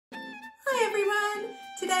everyone!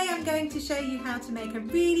 Today I'm going to show you how to make a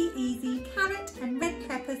really easy carrot and red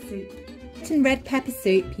pepper soup. Carrot and red pepper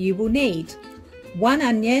soup you will need 1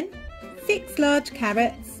 onion, 6 large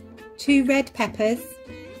carrots, 2 red peppers,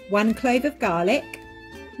 1 clove of garlic,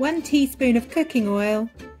 1 teaspoon of cooking oil,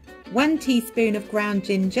 1 teaspoon of ground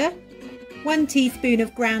ginger, 1 teaspoon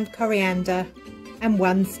of ground coriander and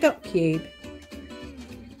 1 stock cube.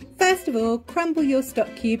 First of all, crumble your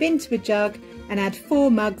stock cube into a jug and add 4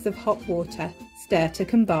 mugs of hot water. Stir to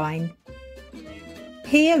combine.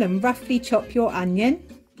 Peel and roughly chop your onion.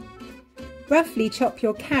 Roughly chop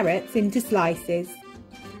your carrots into slices.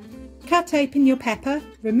 Cut open your pepper,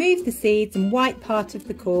 remove the seeds and white part of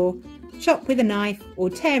the core, chop with a knife or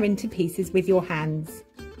tear into pieces with your hands.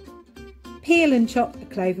 Peel and chop a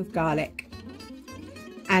clove of garlic.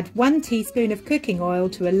 Add 1 teaspoon of cooking oil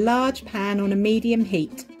to a large pan on a medium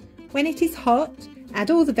heat. When it is hot, add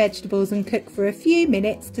all the vegetables and cook for a few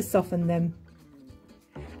minutes to soften them.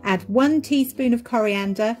 Add 1 teaspoon of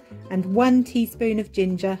coriander and 1 teaspoon of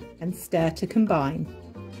ginger and stir to combine.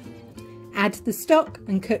 Add the stock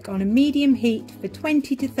and cook on a medium heat for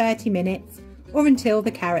 20 to 30 minutes or until the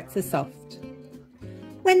carrots are soft.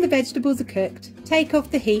 When the vegetables are cooked, take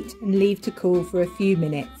off the heat and leave to cool for a few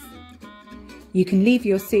minutes. You can leave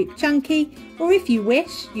your soup chunky, or if you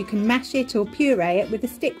wish, you can mash it or puree it with a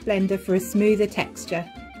stick blender for a smoother texture.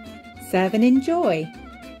 Serve and enjoy.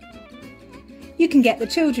 You can get the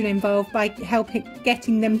children involved by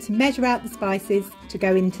getting them to measure out the spices to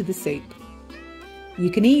go into the soup. You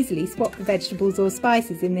can easily swap the vegetables or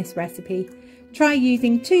spices in this recipe. Try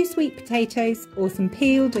using 2 sweet potatoes or some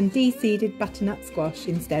peeled and de-seeded butternut squash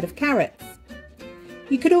instead of carrots.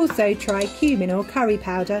 You could also try cumin or curry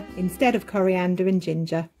powder instead of coriander and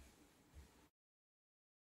ginger.